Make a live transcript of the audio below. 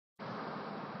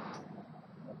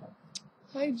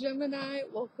Hi Gemini,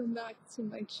 welcome back to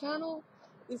my channel.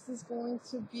 This is going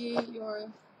to be your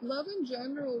love in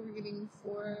general reading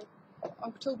for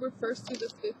October 1st through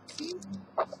the 15th.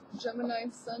 Gemini,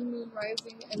 Sun, Moon,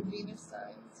 Rising, and Venus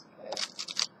signs.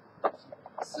 Okay.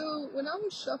 So when I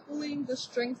was shuffling, the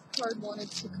Strength card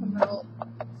wanted to come out.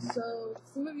 So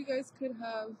some of you guys could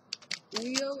have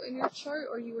Leo in your chart,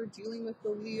 or you were dealing with the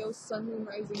Leo, Sun, Moon,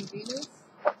 Rising, Venus.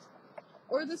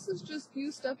 Or this is just you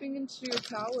stepping into your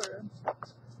power.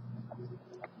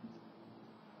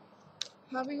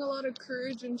 Having a lot of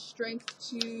courage and strength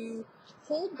to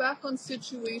hold back on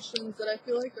situations that I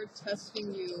feel like are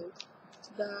testing you.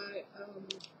 That,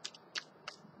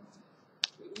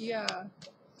 yeah.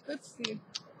 Let's see.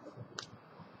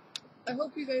 I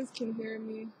hope you guys can hear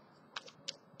me.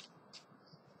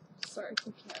 Sorry if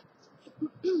you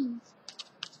can't.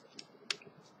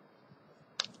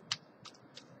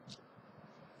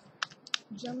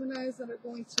 Geminis that are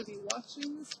going to be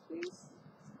watching this, please.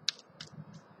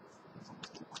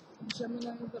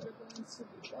 Geminis that are going to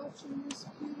be watching this,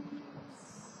 please.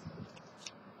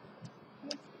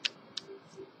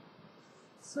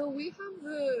 So we have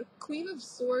the Queen of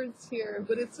Swords here,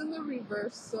 but it's in the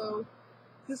reverse, so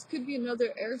this could be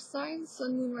another air sign,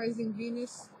 Sun, Moon, Rising,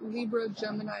 Venus, Libra,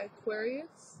 Gemini,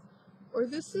 Aquarius. Or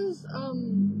this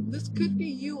could be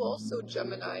you also,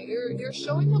 Gemini. You're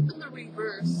showing up in the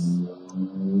reverse.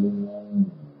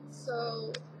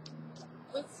 So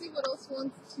let's see what else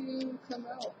wants to come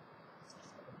out.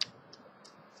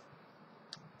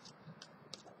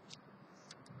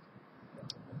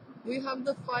 We have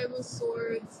the Five of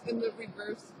Swords in the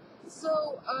reverse.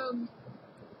 So,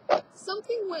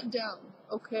 something went down,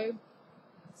 okay?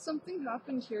 Something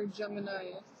happened here,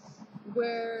 Gemini,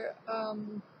 where,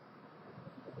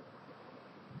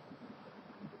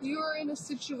 you are in a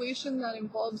situation that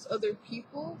involves other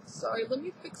people. Sorry, let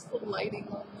me fix the lighting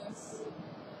on this.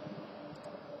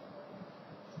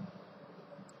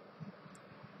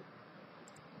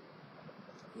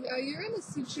 Yeah, you're in a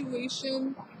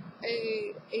situation,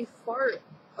 a fart.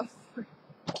 A fart.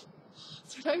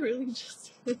 Did I really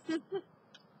just...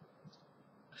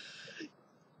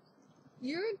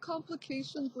 You're in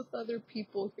complications with other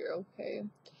people here, okay?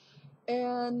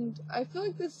 And I feel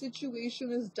like this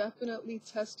situation is definitely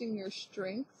testing your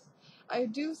strength. I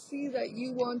do see that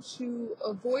you want to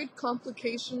avoid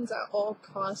complications at all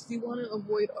costs. You want to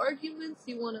avoid arguments.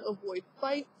 You want to avoid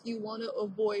fights. You want to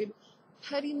avoid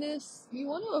pettiness. You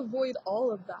want to avoid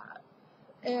all of that.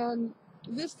 And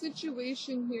this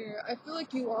situation here, I feel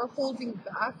like you are holding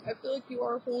back. I feel like you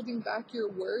are holding back your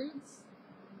words.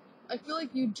 I feel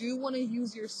like you do want to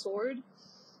use your sword,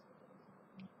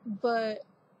 but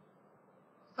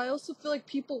I also feel like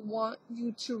people want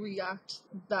you to react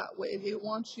that way. They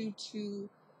want you to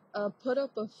put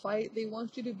up a fight. They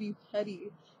want you to be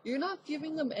petty. You're not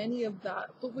giving them any of that.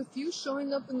 But with you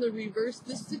showing up in the reverse,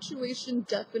 this situation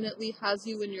definitely has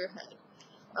you in your head.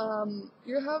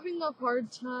 You're having a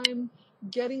hard time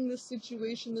getting this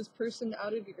situation, this person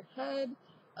out of your head.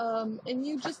 And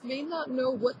you just may not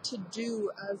know what to do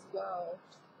as well.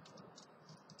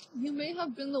 You may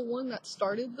have been the one that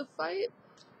started the fight,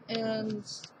 and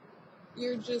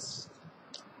you just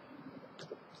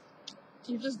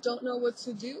don't know what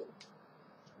to do.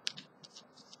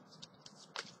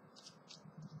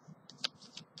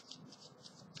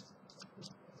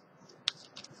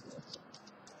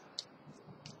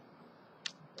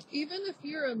 Even if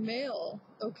you're a male,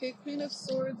 okay, Queen of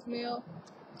Swords, male,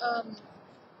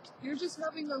 you're just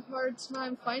having a hard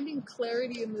time finding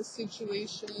clarity in this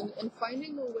situation and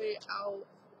finding a way out.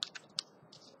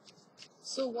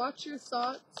 So watch your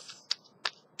thoughts.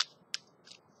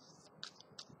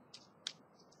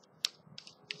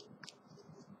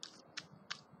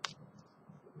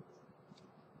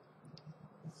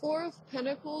 Four of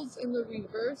Pentacles in the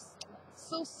reverse.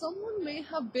 So someone may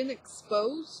have been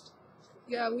exposed.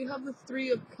 Yeah, we have the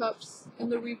Three of Cups in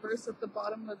the reverse at the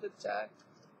bottom of the deck.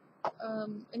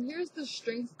 And here's the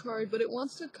Strength card, but it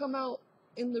wants to come out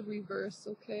in the reverse,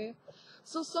 okay?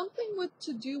 So something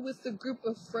to do with the group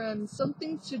of friends,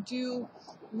 something to do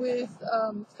with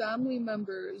family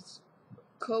members,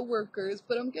 co-workers,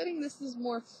 but I'm getting this is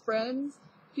more friends,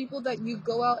 people that you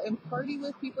go out and party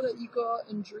with, people that you go out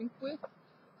and drink with.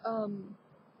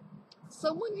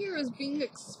 Someone here is being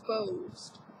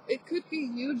exposed. It could be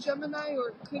you, Gemini, or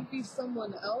it could be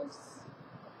someone else.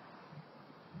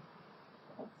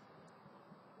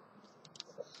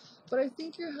 But I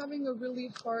think you're having a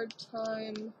really hard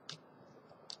time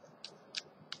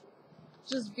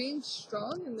just being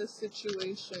strong in this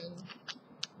situation.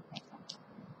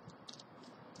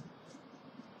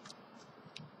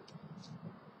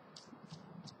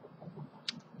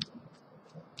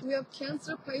 We have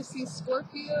Cancer, Pisces,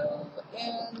 Scorpio,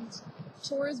 and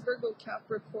Taurus, Virgo,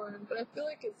 Capricorn. But I feel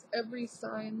like it's every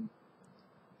sign.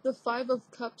 The Five of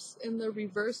Cups in the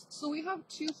reverse. So we have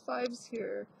two fives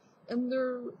here, and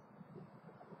they're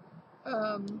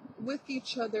with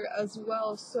each other as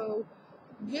well. So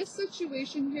this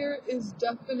situation here is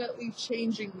definitely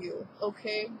changing you,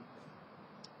 okay?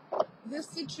 This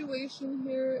situation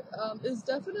here is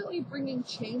definitely bringing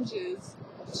changes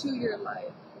to your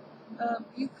life.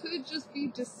 You could just be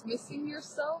dismissing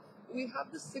yourself. We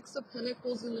have the Six of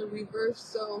Pentacles in the reverse,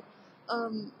 so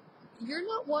you're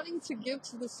not wanting to give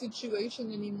to the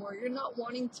situation anymore. You're not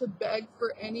wanting to beg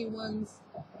for anyone's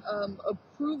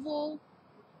approval.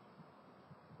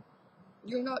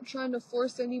 You're not trying to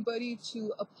force anybody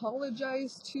to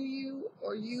apologize to you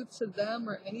or you to them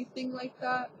or anything like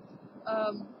that.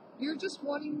 You're just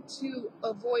wanting to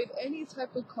avoid any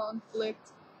type of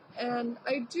conflict. And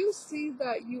I do see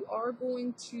that you are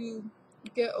going to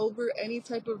get over any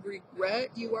type of regret.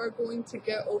 You are going to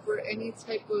get over any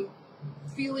type of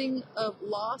feeling of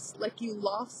loss, like you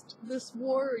lost this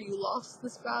war or you lost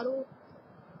this battle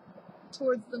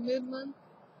towards the mid-month.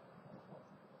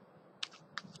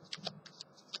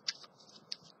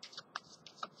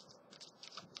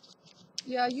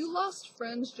 Yeah, you lost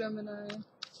friends, Gemini.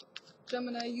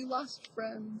 Gemini, you lost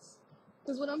friends.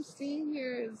 Because what I'm seeing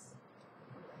here is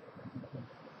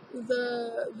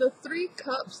the three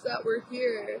cups that were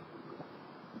here,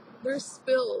 they're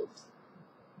spilled.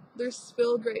 They're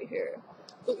spilled right here.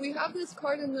 But we have this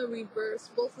card in the reverse,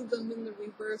 both of them in the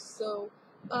reverse. So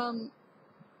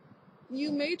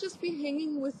you may just be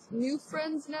hanging with new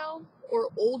friends now or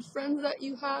old friends that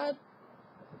you had.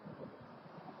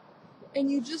 And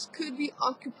you just could be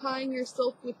occupying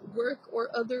yourself with work or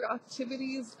other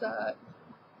activities that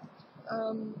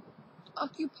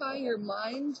occupy your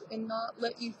mind and not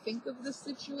let you think of the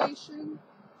situation.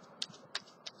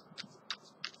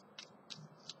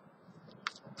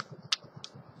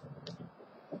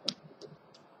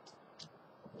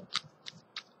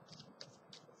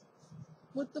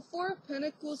 With the Four of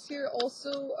Pentacles here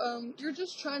also, you're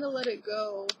just trying to let it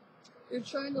go. You're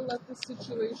trying to let the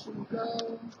situation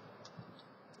go.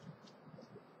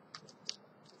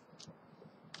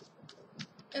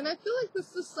 And I feel like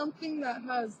this is something that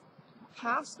has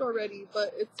passed already,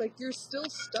 but it's like you're still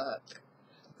stuck.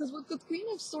 Because with the Queen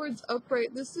of Swords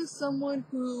upright, this is someone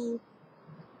who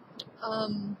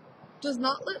does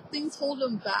not let things hold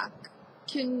them back,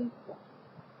 can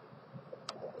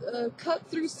cut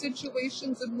through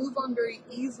situations and move on very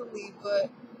easily, but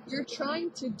you're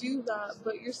trying to do that,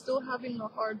 but you're still having a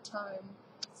hard time.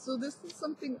 So this is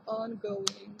something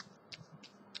ongoing.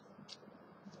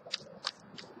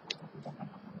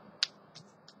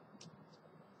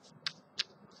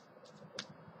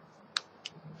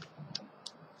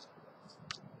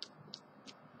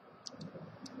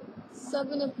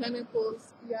 Seven of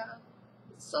Pentacles, yeah.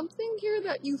 Something here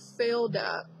that you failed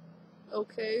at,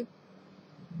 okay?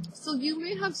 So you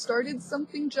may have started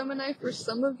something, Gemini, for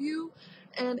some of you,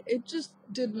 and it just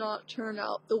did not turn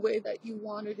out the way that you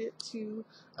wanted it to.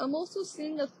 I'm also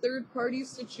seeing a third-party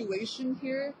situation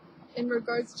here in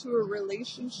regards to a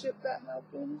relationship that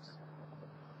happened.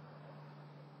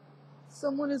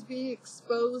 Someone is being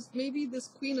exposed. Maybe this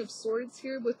Queen of Swords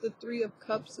here with the Three of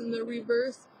Cups in the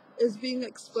reverse is being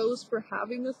exposed for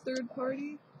having a third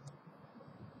party.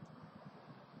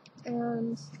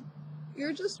 And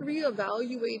you're just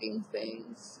reevaluating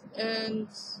things. And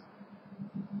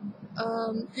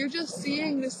you're just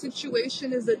seeing the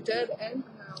situation as a dead end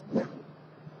now.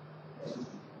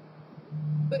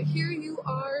 But here you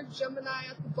are, Gemini,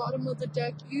 at the bottom of the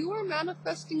deck. You are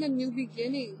manifesting a new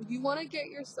beginning. You want to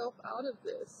get yourself out of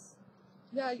this.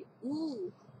 Yeah,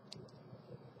 ooh.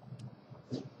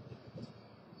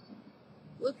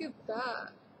 Look at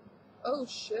that. Oh,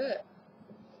 shit.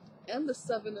 And the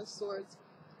Seven of Swords.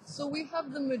 So we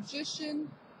have the Magician,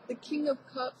 the King of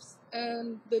Cups,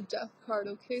 and the Death card,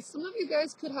 okay? Some of you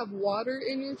guys could have water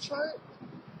in your chart.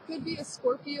 Could be a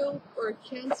Scorpio or a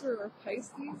Cancer or a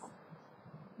Pisces.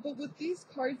 But with these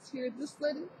cards here,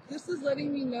 this is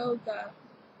letting me know that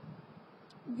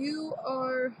you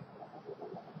are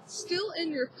still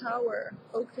in your power,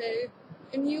 okay?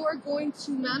 And you are going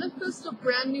to manifest a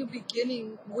brand new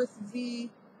beginning with the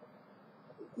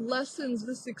lessons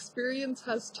this experience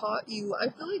has taught you. I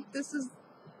feel like this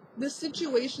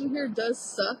situation here does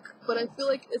suck, but I feel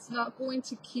like it's not going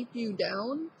to keep you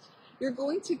down. You're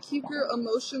going to keep your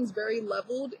emotions very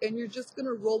leveled, and you're just going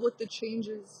to roll with the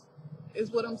changes,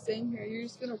 is what I'm saying here. You're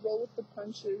just going to roll with the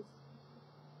punches.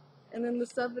 And then the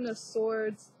Seven of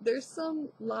Swords, there's some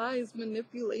lies,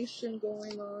 manipulation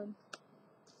going on.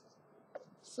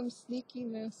 Some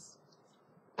sneakiness.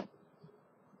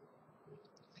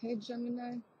 Hey,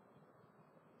 Gemini.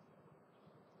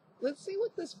 Let's see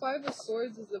what this Five of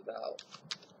Swords is about.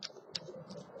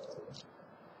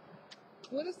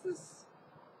 What is this?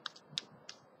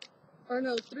 Or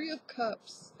no, Three of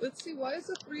Cups. Let's see, why is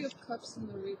the Three of Cups in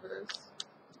the reverse?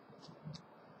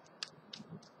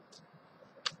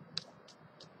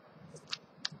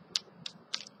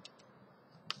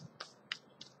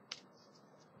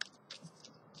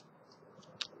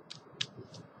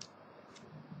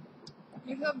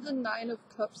 You have the Nine of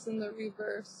Cups in the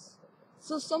reverse.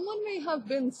 So someone may have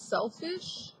been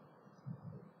selfish.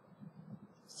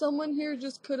 Someone here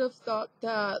just could have thought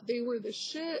that they were the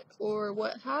shit or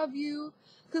what have you.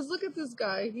 Because look at this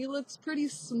guy. He looks pretty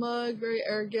smug, very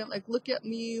arrogant. Like, look at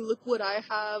me, look what I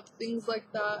have, things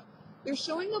like that. They're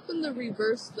showing up in the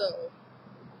reverse though.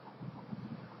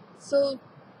 So,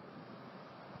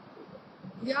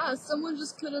 yeah, someone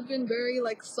just could have been very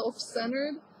like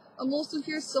self-centered. I'm also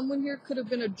here, someone here could have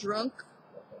been a drunk.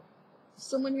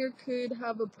 Someone here could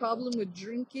have a problem with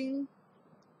drinking.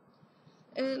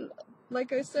 And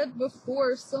like I said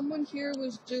before, someone here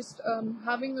was just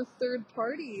having a third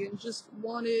party and just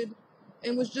wanted,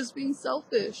 and was just being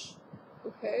selfish,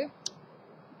 okay?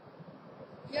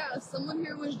 Yeah, someone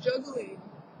here was juggling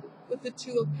with the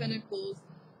Two of Pentacles,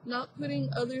 not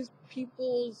putting other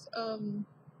people's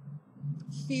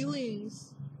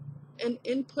feelings and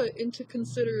input into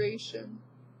consideration.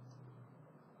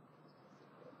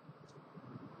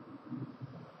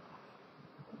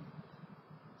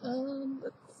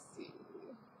 Let's see.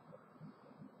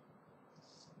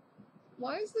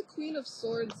 Why is the Queen of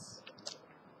Swords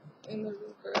in the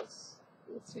reverse?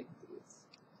 We'll take these.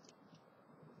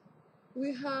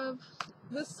 We have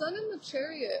the Sun in the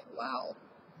Chariot. Wow.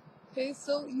 Okay,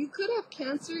 so you could have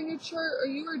Cancer in your chart, or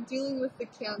you are dealing with the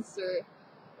Cancer.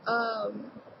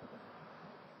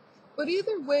 But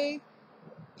either way,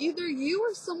 either you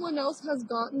or someone else has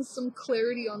gotten some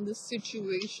clarity on this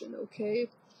situation, okay?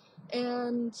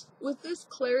 And with this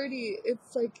clarity,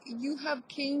 it's like you have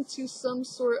came to some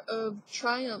sort of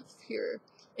triumph here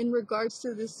in regards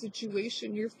to this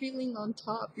situation. You're feeling on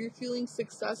top. You're feeling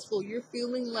successful. You're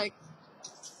feeling like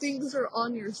things are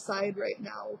on your side right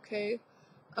now, okay?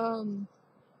 And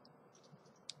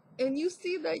you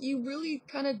see that you really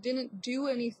kind of didn't do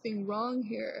anything wrong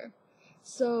here.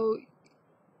 So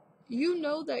you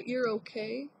know that you're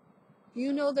okay.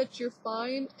 You know that you're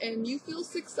fine, and you feel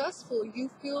successful. You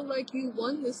feel like you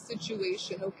won this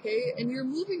situation, okay? And you're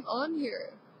moving on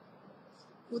here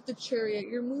with the Chariot.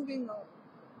 You're moving on.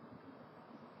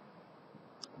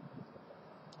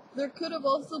 There could have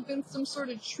also been some sort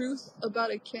of truth about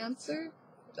a Cancer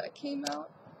that came out.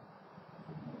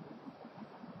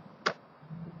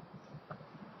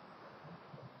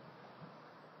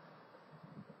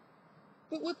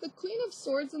 But with the Queen of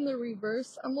Swords in the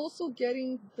reverse, I'm also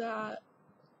getting that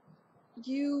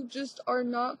you just are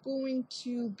not going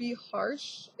to be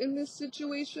harsh in this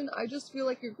situation. I just feel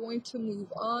like you're going to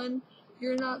move on.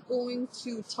 You're not going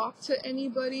to talk to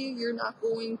anybody. You're not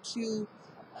going to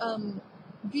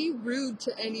be rude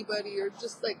to anybody or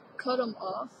just like cut them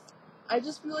off. I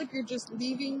just feel like you're just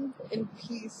leaving in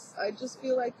peace. I just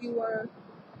feel like you are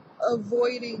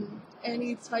avoiding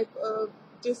any type of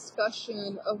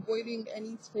discussion, avoiding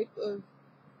any type of,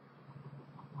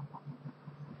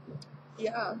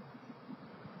 yeah,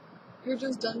 you're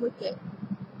just done with it.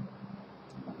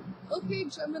 Okay,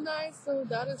 Gemini, so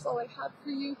that is all I have for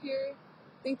you here.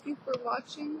 Thank you for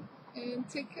watching, and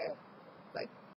take care.